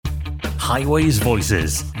Highways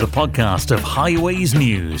Voices, the podcast of Highways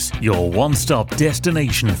News, your one-stop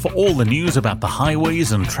destination for all the news about the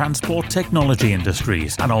highways and transport technology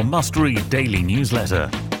industries, and our must-read daily newsletter.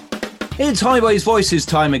 It's Highways Voices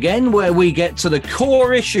time again, where we get to the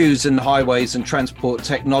core issues in the highways and transport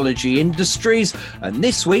technology industries. And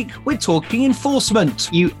this week, we're talking enforcement.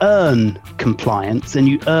 You earn compliance and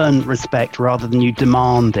you earn respect rather than you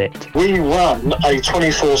demand it. We run a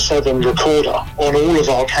 24/7 recorder on all of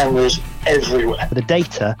our cameras everywhere. The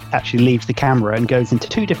data actually leaves the camera and goes into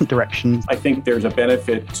two different directions. I think there's a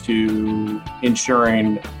benefit to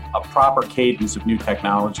ensuring a proper cadence of new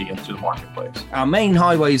technology into the marketplace. Our main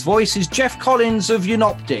Highways Voice is Jeff Collins of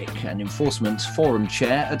Unoptic, an enforcement forum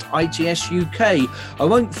chair at ITS UK. I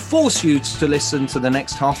won't force you to listen to the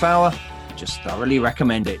next half hour, just thoroughly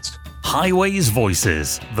recommend it. Highways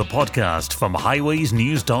Voices, the podcast from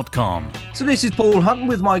highwaysnews.com. So this is Paul Hutton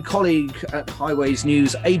with my colleague at Highways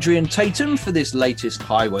News, Adrian Tatum, for this latest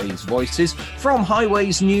Highways Voices from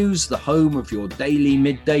Highways News, the home of your daily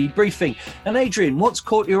midday briefing. And Adrian, what's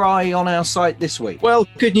caught your eye on our site this week? Well,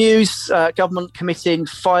 good news. Government committing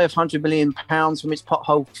 £500 million from its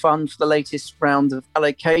pothole fund for the latest round of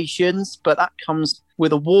allocations, but that comes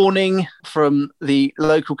with a warning from the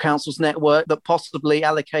local councils network that possibly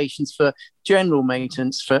allocations for general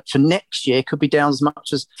maintenance for next year could be down as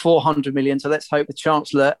much as 400 million. So let's hope the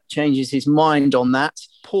Chancellor changes his mind on that.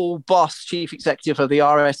 Paul Boss, Chief Executive of the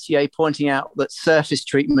RSTA, pointing out that surface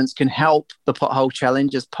treatments can help the pothole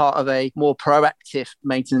challenge as part of a more proactive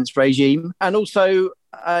maintenance regime. And also,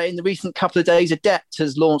 in the recent couple of days, Adept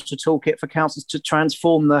has launched a toolkit for councils to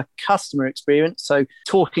transform the customer experience. So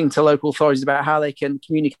talking to local authorities about how they can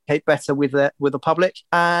communicate better with the public.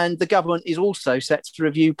 And the government is also set to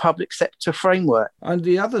review public sector framework. And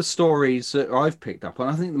the other stories that I've picked up on,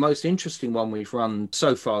 I think the most interesting one we've run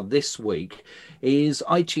so far this week is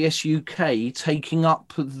ITS UK taking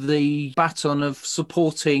up the baton of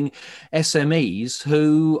supporting SMEs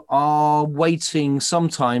who are waiting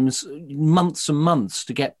sometimes months and months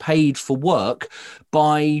to get paid for work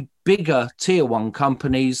by bigger tier one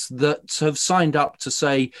companies that have signed up to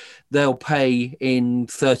say they'll pay in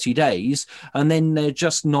 30 days, and then they're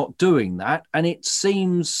just not doing that. And it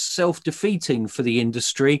seems self-defeating for the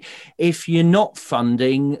industry if you're not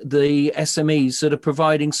funding the SMEs that are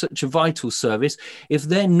providing such a vital service. If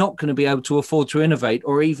they're not going to be able to afford to innovate,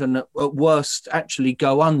 or even at worst actually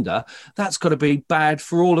go under, that's got to be bad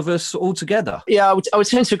for all of us altogether. Yeah, I would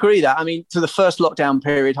tend to agree that. I mean, to the first lockdown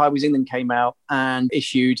period, Highways England came out and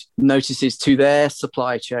issued notices to their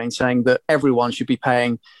supply chain saying that everyone should be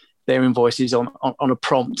paying their invoices on a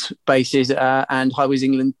prompt basis, and Highways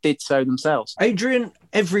England did so themselves. Adrian,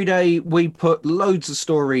 every day we put loads of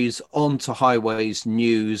stories onto Highways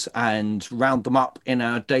News and round them up in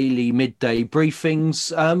our daily midday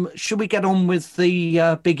briefings. Should we get on with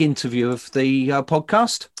the big interview of the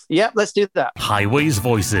podcast? Yeah, let's do that. Highways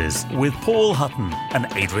Voices with Paul Hutton and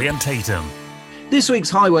Adrian Tatum. This week's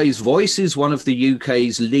Highways Voice is one of the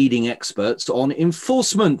UK's leading experts on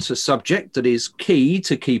enforcement, a subject that is key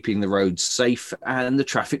to keeping the roads safe and the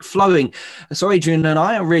traffic flowing. So Adrian and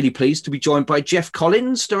I are really pleased to be joined by Jeff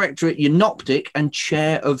Collins, Director at Unoptic and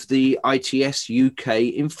Chair of the ITS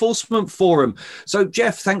UK Enforcement Forum. So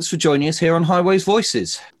Jeff, thanks for joining us here on Highways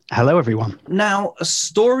Voices. Hello, everyone. Now, a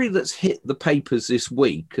story that's hit the papers this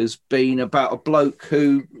week has been about a bloke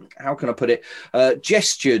who, how can I put it,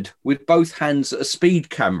 gestured with both hands at a speed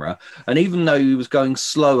camera. And even though he was going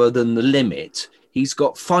slower than the limit, he's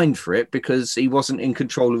got fined for it because he wasn't in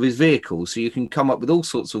control of his vehicle. So you can come up with all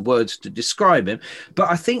sorts of words to describe him. But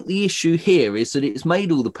I think the issue here is that it's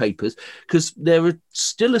made all the papers because there are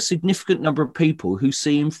still a significant number of people who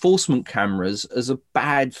see enforcement cameras as a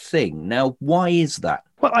bad thing. Now, why is that?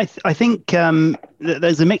 Well, I think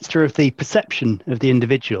there's a mixture of the perception of the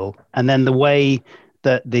individual and then the way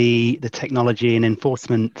that the technology and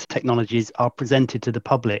enforcement technologies are presented to the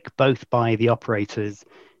public, both by the operators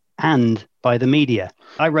and by the media.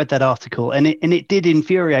 I read that article and it did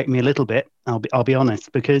infuriate me a little bit, I'll be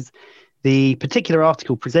honest, because the particular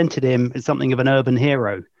article presented him as something of an urban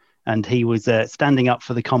hero, and he was standing up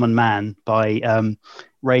for the common man by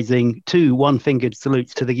raising two one-fingered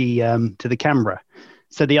salutes to the camera.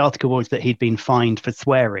 So the article was that he'd been fined for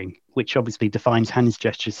swearing, which obviously defines hand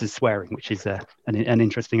gestures as swearing, which is an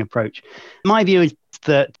interesting approach. My view is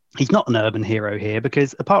that he's not an urban hero here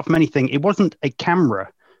because, apart from anything, it wasn't a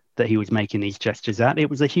camera that he was making these gestures at. It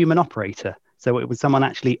was a human operator. So it was someone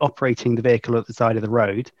actually operating the vehicle at the side of the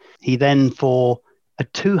road. He then, for a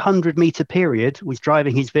 200-metre period, was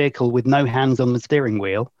driving his vehicle with no hands on the steering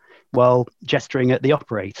wheel while gesturing at the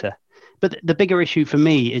operator. But the bigger issue for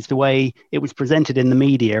me is the way it was presented in the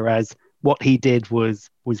media as what he did was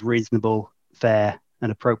reasonable, fair,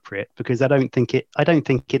 and appropriate, because I don't think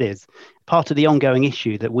it is. Part of the ongoing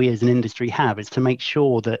issue that we as an industry have is to make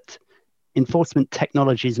sure that enforcement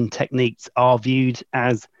technologies and techniques are viewed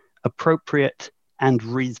as appropriate and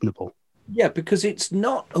reasonable. Yeah, because it's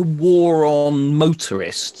not a war on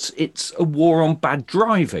motorists, it's a war on bad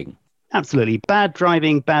driving. Absolutely. Bad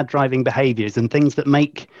driving behaviors and things that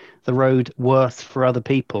make the road worse for other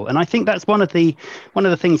people. And I think that's one of the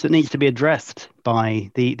things that needs to be addressed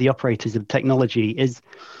by the operators of technology, is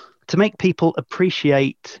to make people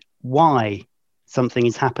appreciate why something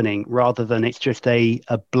is happening, rather than it's just a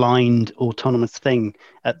blind autonomous thing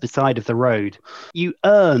at the side of the road. You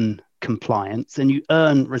earn compliance and you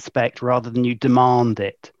earn respect rather than you demand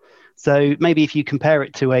it. So maybe if you compare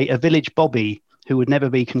it to a village bobby who would never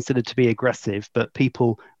be considered to be aggressive, but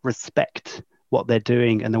people respect what they're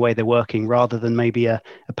doing and the way they're working, rather than maybe a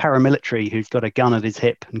paramilitary who's got a gun at his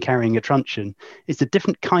hip and carrying a truncheon. It's a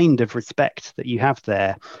different kind of respect that you have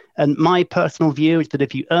there. And my personal view is that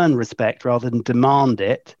if you earn respect rather than demand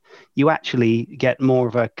it, you actually get more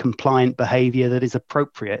of a compliant behavior that is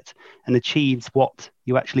appropriate and achieves what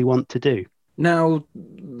you actually want to do. Now,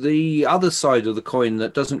 the other side of the coin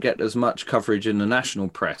that doesn't get as much coverage in the national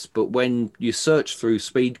press, but when you search through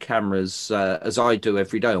speed cameras, as I do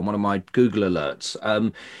every day on one of my Google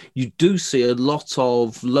alerts, you do see a lot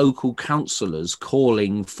of local councillors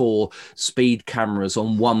calling for speed cameras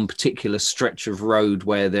on one particular stretch of road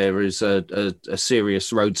where there is a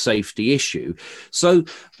serious road safety issue. So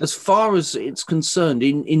as far as it's concerned,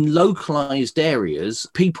 in localised areas,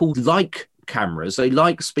 people like cameras. They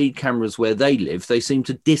like speed cameras where they live. They seem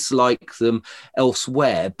to dislike them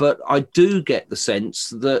elsewhere. But I do get the sense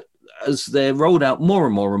that as they're rolled out more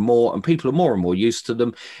and more and more, and people are more and more used to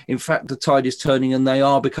them, in fact, the tide is turning and they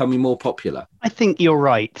are becoming more popular. I think you're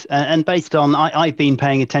right. And based on, I've been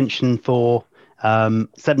paying attention for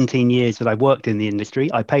 17 years that I've worked in the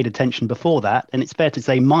industry. I paid attention before that. And it's fair to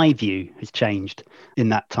say my view has changed in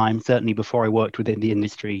that time, certainly before I worked within the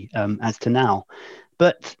industry as to now.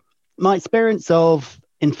 But my experience of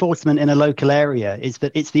enforcement in a local area is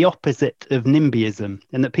that it's the opposite of NIMBYism,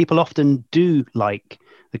 and that people often do like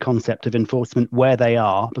the concept of enforcement where they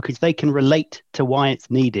are because they can relate to why it's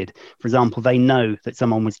needed. For example, they know that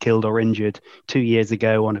someone was killed or injured 2 years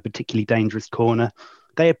ago on a particularly dangerous corner.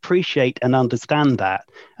 They appreciate and understand that,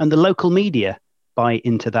 and the local media buy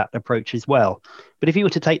into that approach as well. But if you were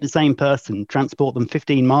to take the same person, transport them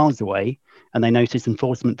 15 miles away, and they notice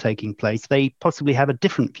enforcement taking place, they possibly have a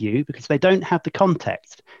different view because they don't have the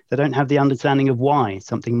context. They don't have the understanding of why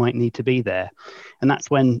something might need to be there. And that's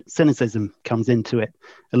when cynicism comes into it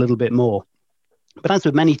a little bit more. But as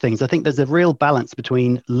with many things, I think there's a real balance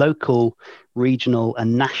between local, regional,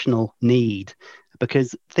 and national need,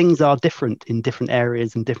 because things are different in different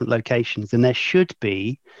areas and different locations. And there should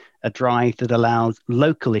be a drive that allows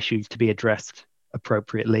local issues to be addressed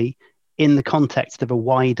appropriately in the context of a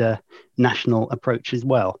wider national approach as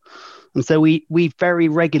well. And so we very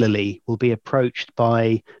regularly will be approached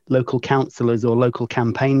by local councillors or local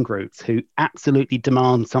campaign groups who absolutely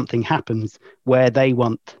demand something happens where they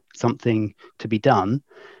want something to be done.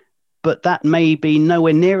 But that may be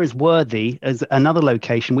nowhere near as worthy as another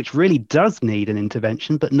location which really does need an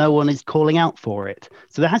intervention, but no one is calling out for it.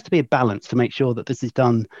 So there has to be a balance to make sure that this is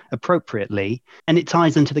done appropriately. And it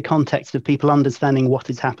ties into the context of people understanding what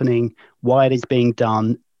is happening, why it is being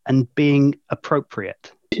done, and being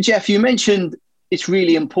appropriate. Jeff, you mentioned it's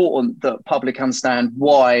really important that public understand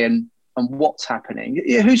why and what's happening.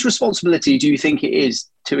 Whose responsibility do you think it is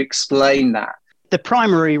to explain that? The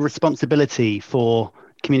primary responsibility for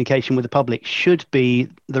communication with the public should be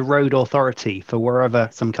the road authority for wherever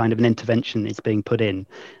some kind of an intervention is being put in.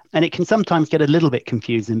 And it can sometimes get a little bit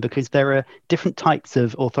confusing because there are different types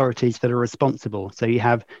of authorities that are responsible. So you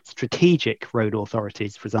have strategic road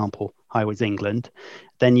authorities, for example, Highways England.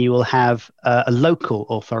 Then you will have a local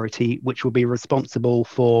authority, which will be responsible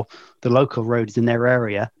for the local roads in their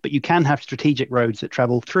area. But you can have strategic roads that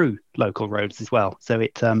travel through local roads as well. So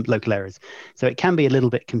local areas. So it can be a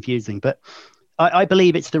little bit confusing. But I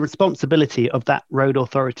believe it's the responsibility of that road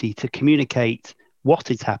authority to communicate what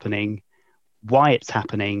is happening, why it's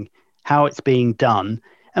happening, how it's being done,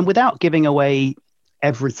 and without giving away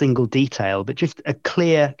every single detail, but just a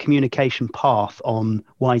clear communication path on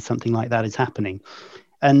why something like that is happening.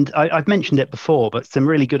 And I've mentioned it before, but some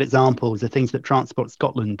really good examples are things that Transport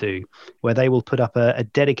Scotland do, where they will put up a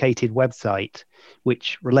dedicated website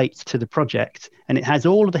which relates to the project, and it has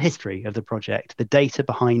all of the history of the project, the data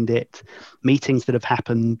behind it, meetings that have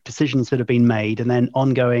happened, decisions that have been made, and then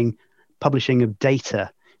ongoing publishing of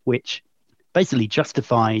data, which basically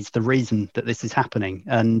justifies the reason that this is happening.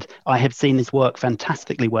 And I have seen this work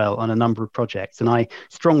fantastically well on a number of projects. And I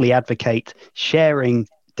strongly advocate sharing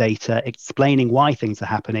data, explaining why things are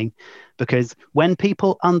happening, because when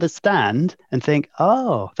people understand and think,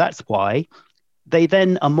 oh, that's why, they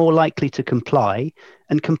then are more likely to comply.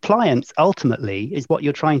 And compliance ultimately is what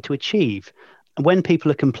you're trying to achieve. When people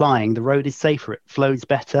are complying, the road is safer, it flows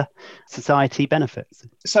better, society benefits.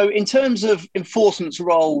 So in terms of enforcement's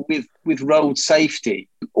role with road safety,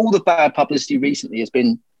 all the bad publicity recently has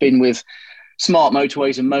been with smart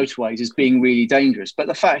motorways and motorways as being really dangerous. But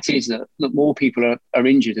the fact is that more people are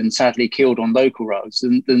injured and sadly killed on local roads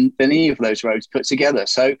than any of those roads put together.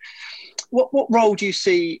 So what role do you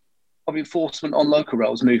see of enforcement on local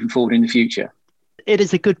roads moving forward in the future? It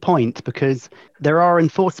is a good point, because there are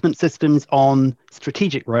enforcement systems on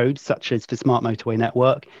strategic roads, such as the Smart Motorway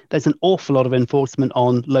Network. There's an awful lot of enforcement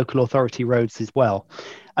on local authority roads as well.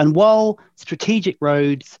 And while strategic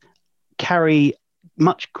roads carry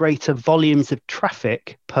much greater volumes of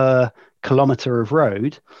traffic per kilometre of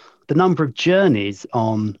road, the number of journeys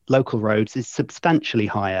on local roads is substantially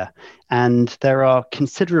higher. And there are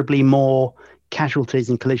considerably more casualties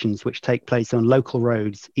and collisions which take place on local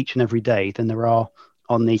roads each and every day than there are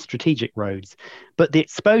on the strategic roads. But the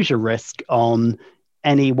exposure risk on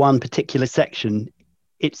any one particular section,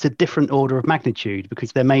 it's a different order of magnitude,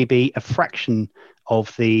 because there may be a fraction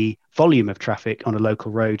of the volume of traffic on a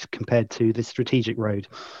local road compared to the strategic road.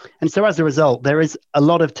 And so as a result, there is a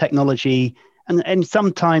lot of technology, and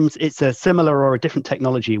sometimes it's a similar or a different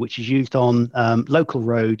technology which is used on local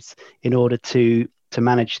roads in order to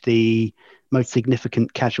manage the most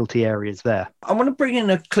significant casualty areas there. I want to bring in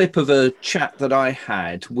a clip of a chat that I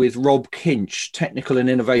had with Rob Kinch, Technical and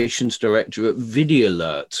Innovations Director at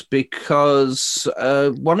Videalert, because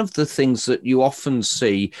one of the things that you often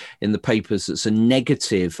see in the papers that's a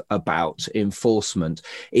negative about enforcement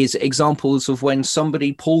is examples of when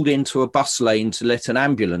somebody pulled into a bus lane to let an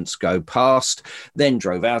ambulance go past, then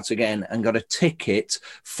drove out again and got a ticket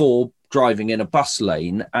for driving in a bus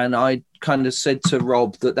lane. And I kind of said to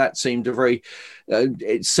Rob that seemed a very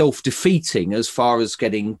self-defeating as far as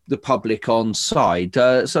getting the public on side.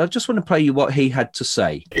 So I just want to play you what he had to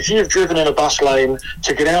say. If you've driven in a bus lane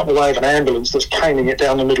to get out of the way of an ambulance that's caning it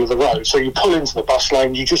down the middle of the road, so you pull into the bus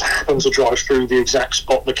lane, you just happen to drive through the exact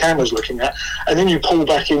spot the camera's looking at, and then you pull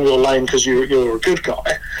back in your lane because you're a good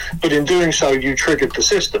guy, but in doing so you triggered the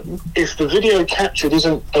system. If the video captured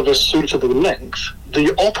isn't of a suitable length,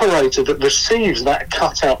 the operator that receives that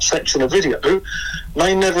cut-out section of video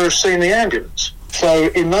may never have seen the ambulance. So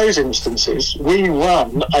in those instances, we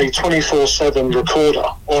run a 24/7 recorder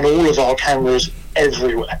on all of our cameras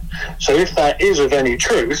everywhere. So if that is of any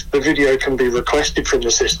truth, the video can be requested from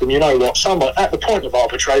the system. You know what, someone at the point of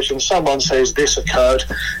arbitration, someone says this occurred,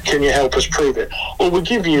 can you help us prove it? Well, we'll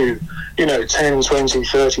give you 10, 20,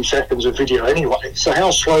 30 seconds of video anyway. So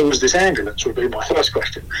how slow was this ambulance would be my first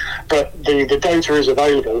question. But the data is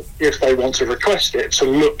available if they want to request it to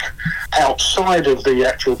look outside of the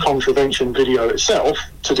actual contravention video itself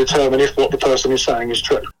to determine if what the person is saying is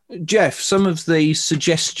true. Jeff, some of the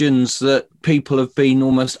suggestions that people have been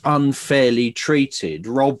almost unfairly treated,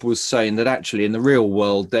 Rob was saying that actually in the real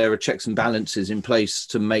world there are checks and balances in place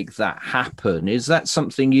to make that happen. Is that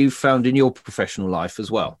something you've found in your professional life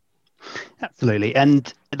as well? Absolutely.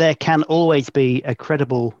 And there can always be a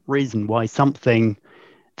credible reason why something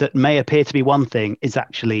that may appear to be one thing is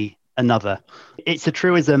actually another. It's a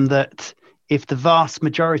truism that if the vast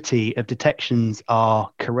majority of detections are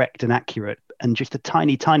correct and accurate, and just a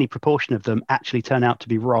tiny, tiny proportion of them actually turn out to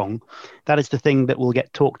be wrong, that is the thing that will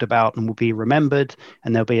get talked about and will be remembered.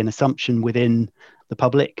 And there'll be an assumption within the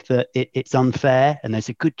public that it's unfair. And there's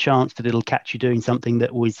a good chance that it'll catch you doing something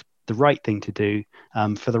that was the right thing to do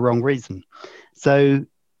for the wrong reason. So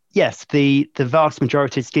yes, the vast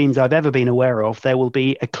majority of schemes I've ever been aware of, there will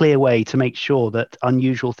be a clear way to make sure that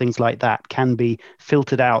unusual things like that can be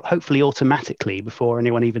filtered out, hopefully automatically, before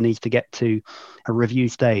anyone even needs to get to a review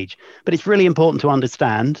stage. But it's really important to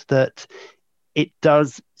understand that it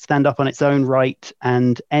does stand up on its own right,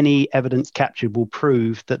 and any evidence captured will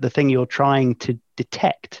prove that the thing you're trying to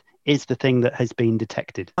detect is the thing that has been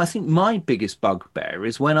detected. I think my biggest bugbear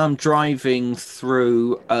is when I'm driving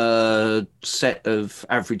through a set of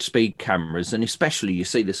average speed cameras, and especially you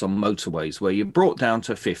see this on motorways where you're brought down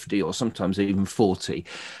to 50 or sometimes even 40.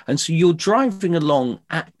 And so you're driving along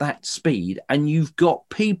at that speed and you've got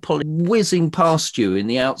people whizzing past you in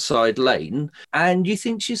the outside lane, and you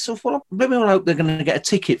think to yourself, well, maybe I hope they're going to get a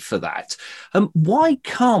ticket for that. Why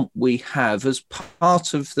can't we have, as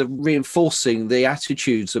part of the reinforcing the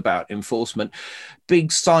attitudes about about enforcement,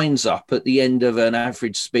 big signs up at the end of an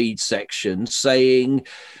average speed section saying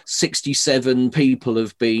 67 people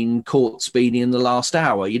have been caught speeding in the last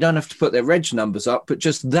hour. You don't have to put their reg numbers up, but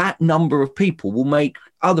just that number of people will make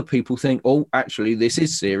other people think, oh, actually, this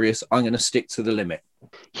is serious. I'm going to stick to the limit.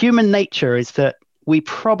 Human nature is that we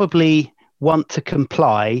probably want to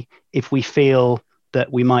comply if we feel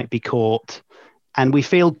that we might be caught, and we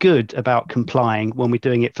feel good about complying when we're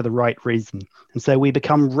doing it for the right reason. And so we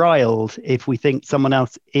become riled if we think someone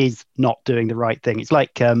else is not doing the right thing. It's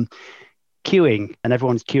like queuing, and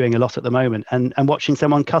everyone's queuing a lot at the moment, and watching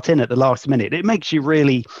someone cut in at the last minute. It makes you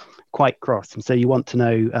really quite cross. And so you want to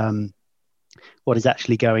know what is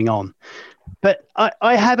actually going on. But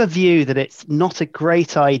I have a view that it's not a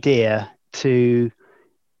great idea to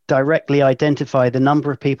directly identify the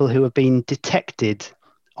number of people who have been detected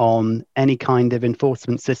on any kind of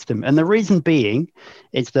enforcement system. And the reason being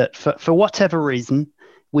is that for whatever reason,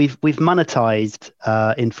 we've monetized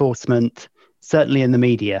enforcement, certainly in the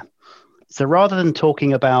media. So rather than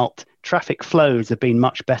talking about traffic flows have been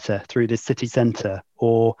much better through the city centre,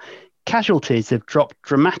 or casualties have dropped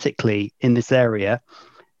dramatically in this area,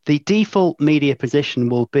 the default media position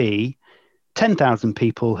will be 10,000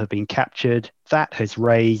 people have been captured. That has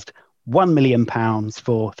raised £1 million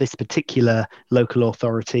for this particular local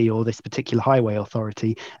authority or this particular highway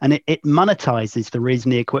authority. And it monetizes the reason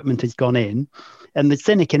the equipment has gone in. And the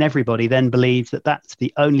cynic in everybody then believes that that's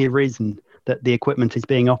the only reason that the equipment is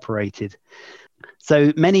being operated.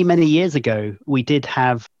 So many, many years ago, we did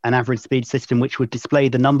have an average speed system which would display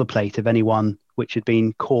the number plate of anyone which had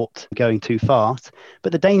been caught going too fast.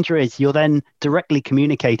 But the danger is you're then directly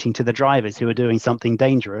communicating to the drivers who are doing something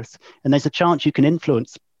dangerous, and there's a chance you can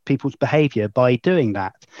influence people's behavior by doing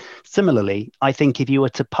that. Similarly, I think if you were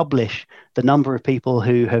to publish the number of people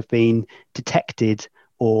who have been detected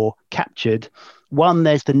or captured, one,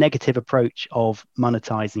 there's the negative approach of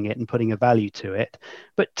monetizing it and putting a value to it.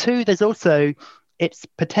 But two, there's also, it's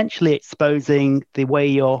potentially exposing the way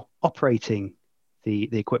you're operating the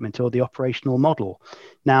equipment or the operational model.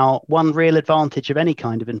 Now, one real advantage of any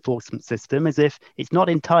kind of enforcement system is if it's not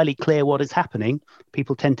entirely clear what is happening,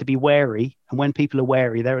 people tend to be wary. And when people are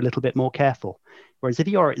wary, they're a little bit more careful. Whereas if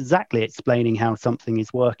you're exactly explaining how something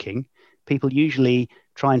is working, people usually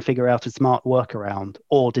try and figure out a smart workaround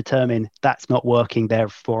or determine that's not working,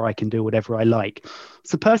 therefore I can do whatever I like.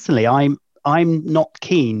 So personally, I'm not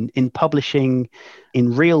keen in publishing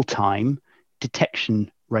in real time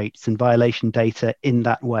detection rates and violation data in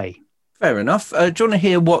that way. Fair enough. Do you want to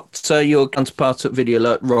hear what your counterpart at Video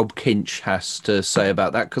Alert, Rob Kinch, has to say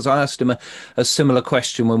about that? Because I asked him a similar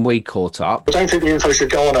question when we caught up. I don't think the info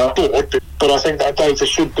should go on our board, but I think that data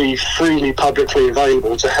should be freely publicly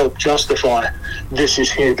available to help justify this is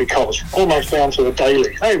here because, almost down to the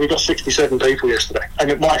daily. Hey, we got 67 people yesterday. And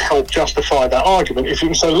it might help justify that argument if you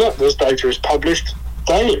can say, look, this data is published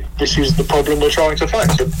daily. This is the problem we're trying to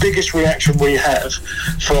face. The biggest reaction we have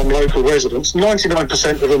from local residents,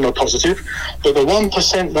 99% of them are positive, but the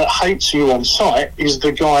 1% that hates you on site is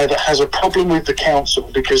the guy that has a problem with the council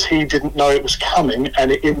because he didn't know it was coming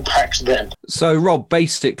and it impacts them. So Rob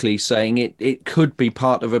basically saying it could be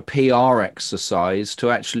part of a PR exercise to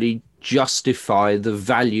actually justify the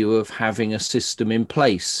value of having a system in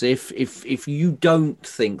place. If you don't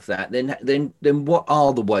think that, then what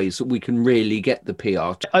are the ways that we can really get the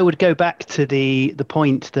PR? I would go back to the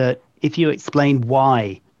point that if you explain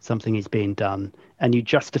why something is being done and you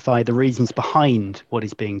justify the reasons behind what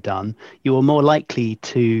is being done, you are more likely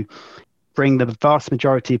to bring the vast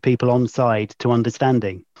majority of people on side to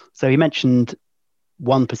understanding. So he mentioned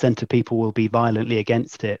 1% of people will be violently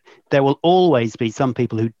against it. There will always be some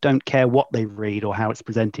people who don't care what they read or how it's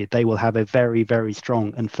presented. They will have a very, very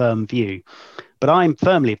strong and firm view. But I'm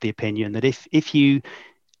firmly of the opinion that if you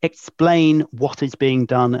explain what is being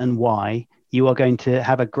done and why, you are going to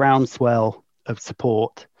have a groundswell of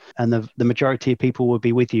support, and the majority of people will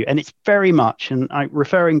be with you. And it's very much, and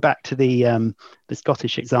referring back to the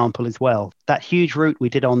Scottish example as well, that huge route we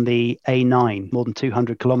did on the A9, more than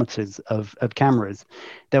 200 kilometres of cameras,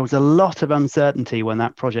 there was a lot of uncertainty when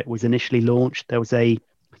that project was initially launched. There was a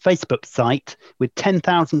Facebook site with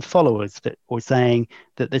 10,000 followers that were saying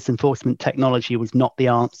that this enforcement technology was not the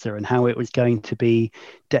answer and how it was going to be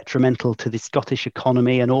detrimental to the Scottish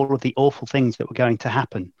economy and all of the awful things that were going to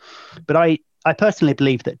happen. But I personally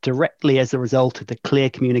believe that directly as a result of the clear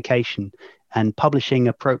communication and publishing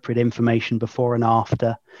appropriate information before and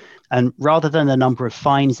after, and rather than the number of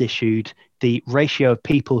fines issued, the ratio of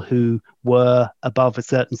people who were above a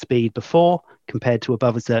certain speed before compared to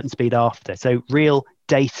above a certain speed after. So real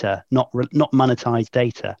data, not monetized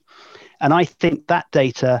data. And I think that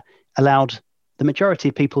data allowed the majority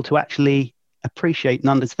of people to actually appreciate and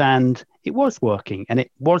understand it was working and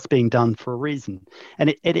it was being done for a reason.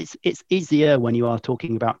 And it's easier when you are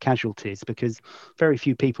talking about casualties, because very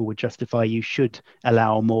few people would justify you should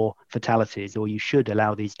allow more fatalities or you should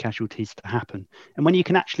allow these casualties to happen. And when you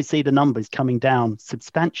can actually see the numbers coming down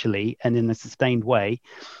substantially and in a sustained way,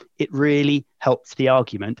 it really helps the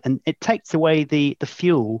argument, and it takes away the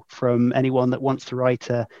fuel from anyone that wants to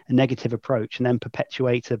write a negative approach and then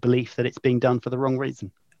perpetuate a belief that it's being done for the wrong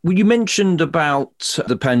reason. Well, you mentioned about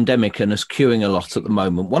the pandemic and us queuing a lot at the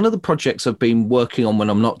moment. One of the projects I've been working on when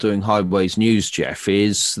I'm not doing Highways News, Jeff,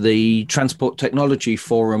 is the Transport Technology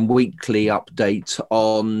Forum weekly update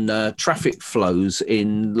on traffic flows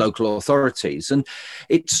in local authorities. And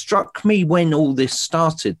it struck me when all this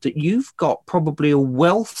started that you've got probably a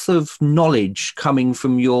wealth of knowledge coming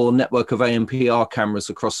from your network of ANPR cameras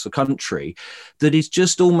across the country that is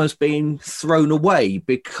just almost being thrown away,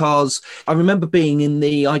 because I remember being in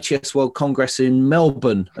the ITS World Congress in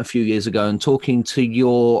Melbourne a few years ago and talking to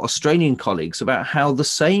your Australian colleagues about how the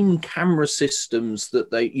same camera systems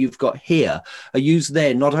that you've got here are used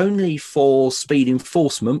there, not only for speed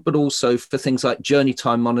enforcement, but also for things like journey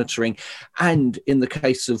time monitoring. And in the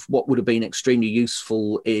case of what would have been extremely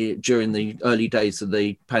useful during the early days of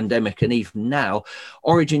the pandemic and even now,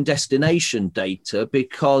 origin destination data,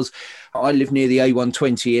 because I live near the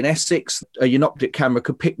A120 in Essex. A Unoptic camera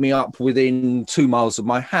could pick me up within 2 miles of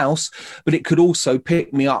my house, but it could also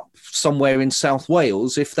pick me up somewhere in South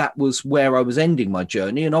Wales if that was where I was ending my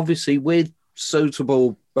journey. And obviously with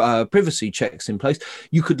suitable privacy checks in place,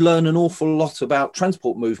 you could learn an awful lot about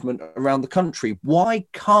transport movement around the country. Why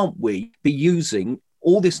can't we be using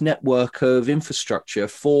all this network of infrastructure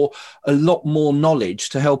for a lot more knowledge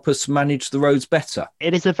to help us manage the roads better?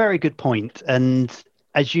 It is a very good point. And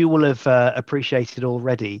as you will have appreciated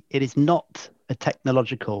already, it is not a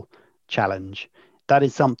technological challenge. That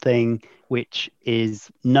is something which is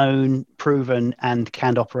known, proven, and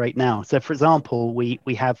can operate now. So, for example, we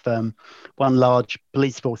have one large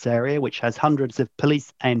police force area which has hundreds of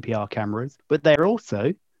police ANPR cameras, but they're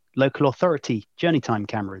also local authority journey time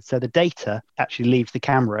cameras. So the data actually leaves the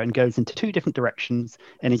camera and goes into two different directions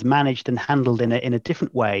and is managed and handled in a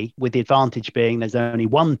different way, with the advantage being there's only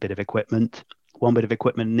one bit of equipment. One bit of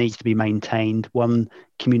equipment needs to be maintained, one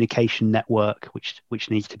communication network which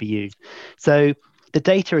needs to be used. So the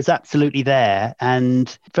data is absolutely there,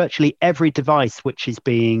 and virtually every device which is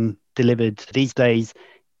being delivered these days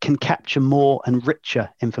can capture more and richer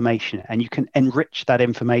information, and you can enrich that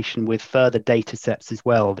information with further data sets as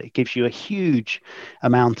well. It gives you a huge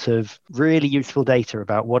amount of really useful data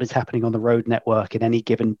about what is happening on the road network in any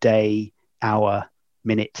given day, hour,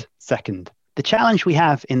 minute, second. The challenge we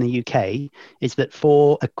have in the UK is that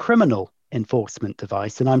for a criminal enforcement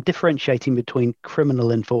device, and I'm differentiating between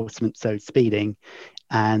criminal enforcement, so speeding,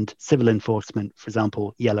 and civil enforcement, for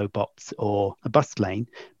example, yellow box or a bus lane,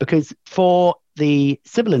 because for the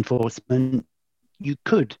civil enforcement, you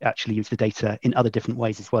could actually use the data in other different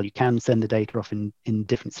ways as well. You can send the data off in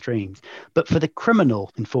different streams. But for the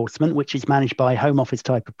criminal enforcement, which is managed by Home Office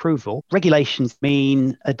type approval, regulations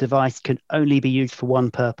mean a device can only be used for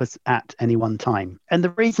one purpose at any one time. And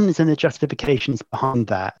the reasons and the justifications behind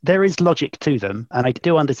that, there is logic to them. And I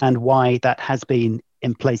do understand why that has been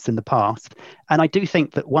in place in the past. And I do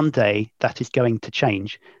think that one day that is going to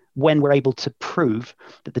change, when we're able to prove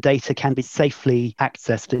that the data can be safely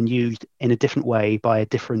accessed and used in a different way by a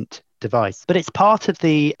different device. But it's part of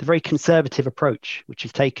the very conservative approach which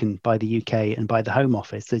is taken by the UK and by the Home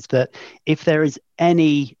Office, is that if there is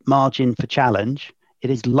any margin for challenge, it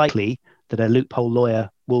is likely that a loophole lawyer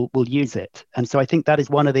will use it. And so I think that is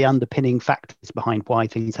one of the underpinning factors behind why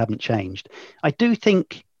things haven't changed. I do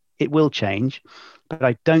think it will change, but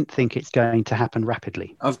I don't think it's going to happen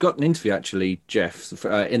rapidly. I've got an interview, actually, Jeff,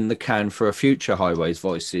 in the can for a future Highways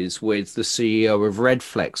Voices with the CEO of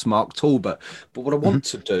Redflex, Mark Talbot. But what I want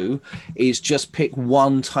to do is just pick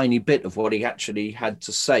one tiny bit of what he actually had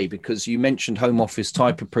to say, because you mentioned Home Office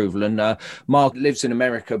type approval, and Mark lives in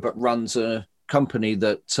America but runs a company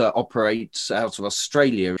that operates out of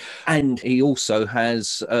Australia, and he also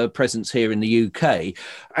has a presence here in the UK.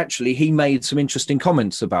 Actually, he made some interesting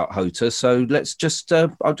comments about HOTA, so let's just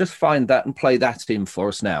I'll just find that and play that in for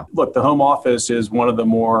us now. Look, the Home Office is one of the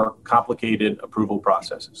more complicated approval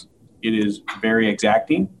processes. It is very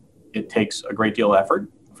exacting. It takes a great deal of effort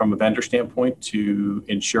from a vendor standpoint to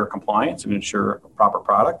ensure compliance and ensure a proper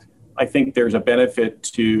product. I think there's a benefit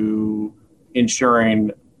to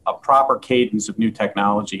ensuring a proper cadence of new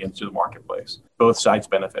technology into the marketplace. Both sides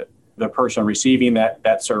benefit. The person receiving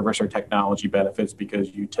that service or technology benefits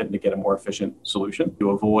because you tend to get a more efficient solution.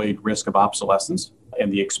 You avoid risk of obsolescence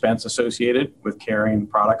and the expense associated with carrying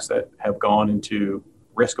products that have gone into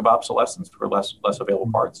risk of obsolescence for less available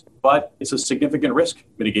parts. But it's a significant risk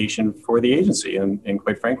mitigation for the agency and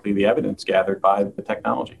quite frankly, the evidence gathered by the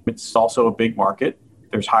technology. It's also a big market.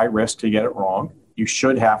 There's high risk to get it wrong. You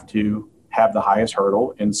should have to have the highest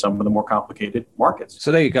hurdle in some of the more complicated markets.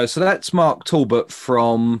 So there you go. So that's Mark Talbot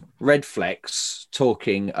from Redflex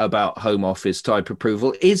talking about Home Office type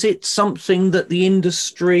approval. Is it something that the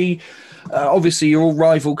industry, obviously you're all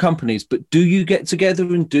rival companies, but do you get together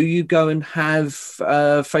and do you go and have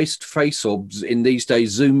face-to-face or in these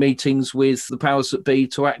days Zoom meetings with the powers that be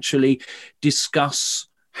to actually discuss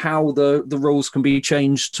how the rules can be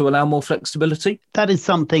changed to allow more flexibility? That is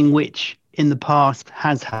something which in the past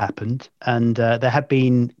has happened, and there have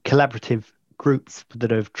been collaborative groups that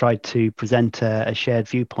have tried to present a shared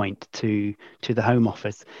viewpoint to the Home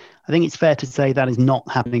Office. I think it's fair to say that is not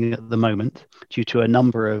happening at the moment due to a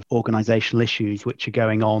number of organisational issues which are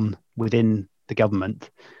going on within the government.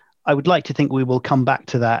 I would like to think we will come back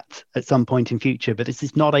to that at some point in future, but this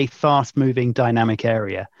is not a fast-moving, dynamic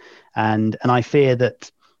area, and I fear that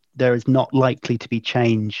there is not likely to be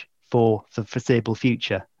change for the foreseeable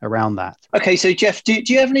future around that. Okay, so Jeff, do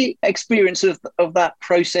you have any experience of that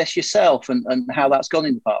process yourself and how that's gone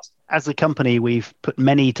in the past? As a company, we've put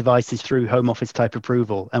many devices through Home Office type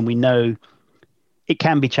approval, and we know it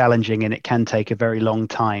can be challenging and it can take a very long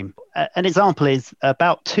time. An example is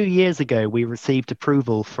about 2 years ago, we received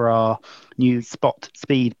approval for our new Spot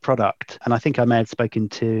Speed product. And I think I may have spoken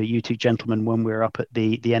to you two gentlemen when we were up at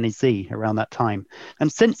the NEC around that time. And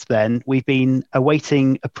since then, we've been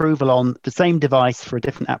awaiting approval on the same device for a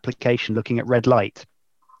different application looking at red light.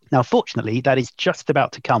 Now, fortunately, that is just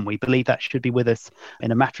about to come. We believe that should be with us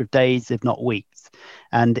in a matter of days, if not weeks.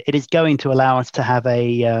 And it is going to allow us to have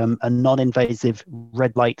a non-invasive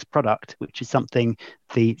red light product, which is something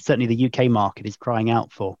certainly the UK market is crying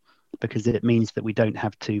out for, because it means that we don't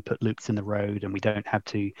have to put loops in the road and we don't have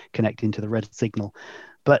to connect into the red signal.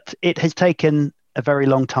 But it has taken a very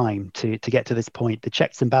long time to get to this point. The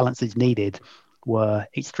checks and balances needed were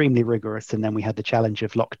extremely rigorous, and then we had the challenge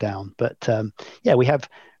of lockdown. But we have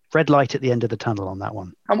red light at the end of the tunnel on that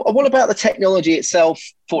one. And what about the technology itself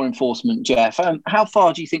for enforcement, Jeff? How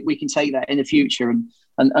far do you think we can take that in the future,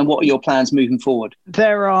 and what are your plans moving forward?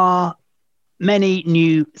 There are many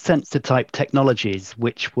new sensor type technologies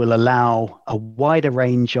which will allow a wider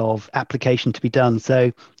range of application to be done.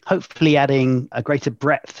 So hopefully adding a greater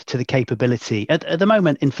breadth to the capability. At the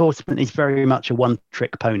moment, enforcement is very much a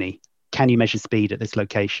one-trick pony. Can you measure speed at this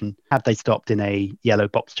location? Have they stopped in a yellow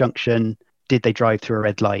box junction? Did they drive through a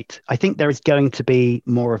red light? I think there is going to be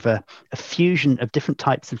more of a fusion of different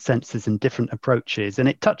types of sensors and different approaches. And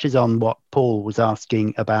it touches on what Paul was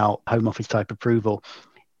asking about Home Office type approval.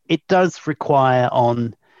 It does require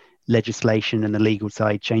on legislation and the legal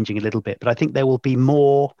side changing a little bit, but I think there will be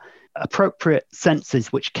more appropriate sensors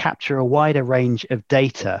which capture a wider range of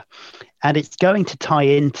data. And it's going to tie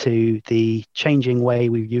into the changing way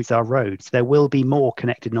we use our roads. There will be more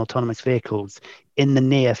connected and autonomous vehicles in the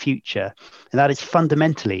near future. And that is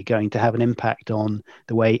fundamentally going to have an impact on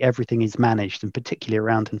the way everything is managed, and particularly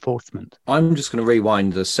around enforcement. I'm just going to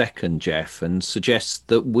rewind a second, Jeff, and suggest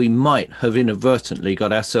that we might have inadvertently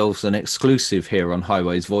got ourselves an exclusive here on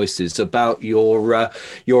Highways Voices about your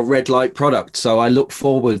red light product. So I look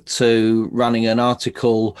forward to running an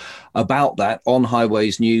article about that on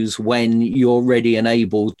Highways News when you're ready and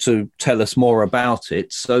able to tell us more about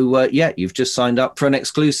it. So you've just signed up for an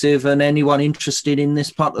exclusive, and anyone interested in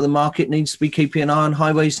this part of the market needs to be keeping an eye on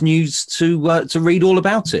Highways News to read all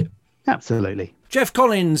about it. Absolutely. Jeff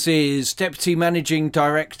Collins is Deputy Managing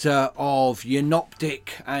Director of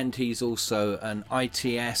Unoptic, and he's also an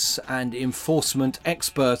ITS and enforcement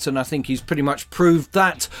expert, and I think he's pretty much proved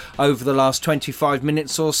that over the last 25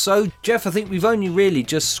 minutes or so. Jeff, I think we've only really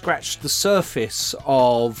just scratched the surface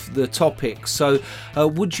of the topic, so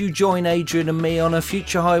would you join Adrian and me on a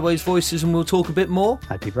future Highways Voices and we'll talk a bit more?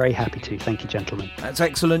 I'd be very happy to. Thank you, gentlemen. That's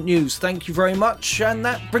excellent news. Thank you very much, and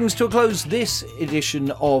that brings to a close this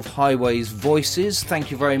edition of Highways Voices. Thank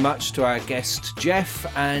you very much to our guest Jeff,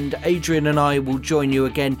 and Adrian and I will join you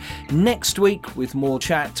again next week with more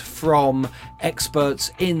chat from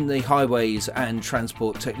experts in the highways and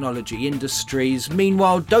transport technology industries.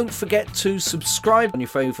 Meanwhile, don't forget to subscribe on your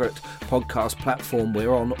favourite podcast platform.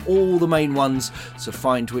 We're on all the main ones, so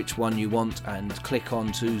find which one you want and click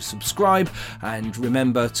on to subscribe. And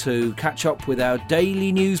remember to catch up with our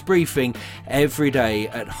daily news briefing every day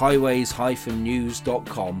at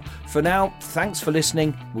highways-news.com. For now, thanks for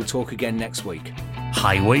listening. We'll talk again next week.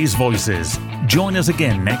 Highways Voices. Join us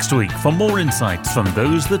again next week for more insights from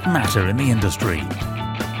those that matter in the industry.